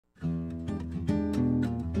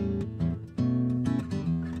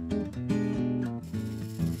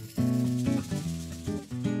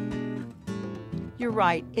You're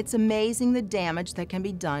right, it's amazing the damage that can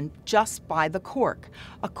be done just by the cork.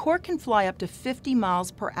 A cork can fly up to 50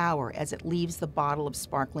 miles per hour as it leaves the bottle of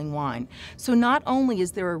sparkling wine. So not only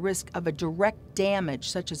is there a risk of a direct damage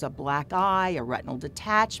such as a black eye, a retinal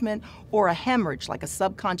detachment, or a hemorrhage like a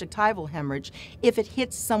subconjunctival hemorrhage if it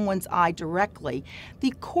hits someone's eye directly,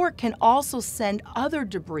 the cork can also send other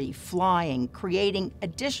debris flying, creating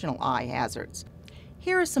additional eye hazards.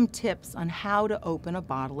 Here are some tips on how to open a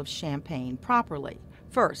bottle of champagne properly.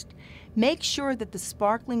 First, make sure that the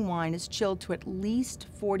sparkling wine is chilled to at least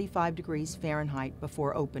 45 degrees Fahrenheit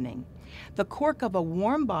before opening. The cork of a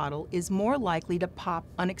warm bottle is more likely to pop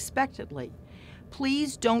unexpectedly.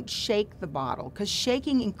 Please don't shake the bottle, because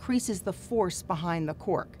shaking increases the force behind the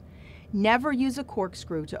cork. Never use a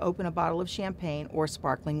corkscrew to open a bottle of champagne or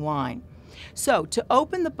sparkling wine. So, to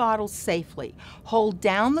open the bottle safely, hold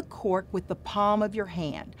down the cork with the palm of your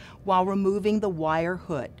hand while removing the wire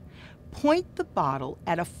hood. Point the bottle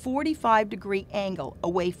at a 45-degree angle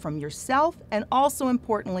away from yourself and also,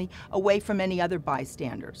 importantly, away from any other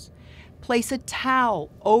bystanders. Place a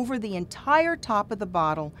towel over the entire top of the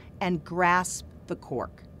bottle and grasp the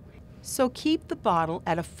cork. So keep the bottle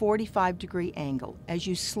at a 45-degree angle as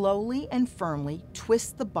you slowly and firmly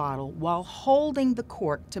twist the bottle while holding the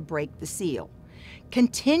cork to break the seal.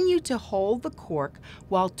 Continue to hold the cork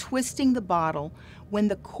while twisting the bottle. When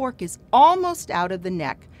the cork is almost out of the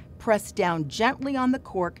neck, press down gently on the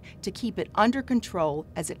cork to keep it under control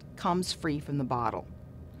as it comes free from the bottle.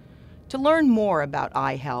 To learn more about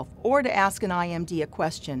eye health or to ask an IMD a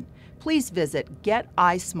question, please visit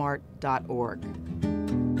geteyesmart.org.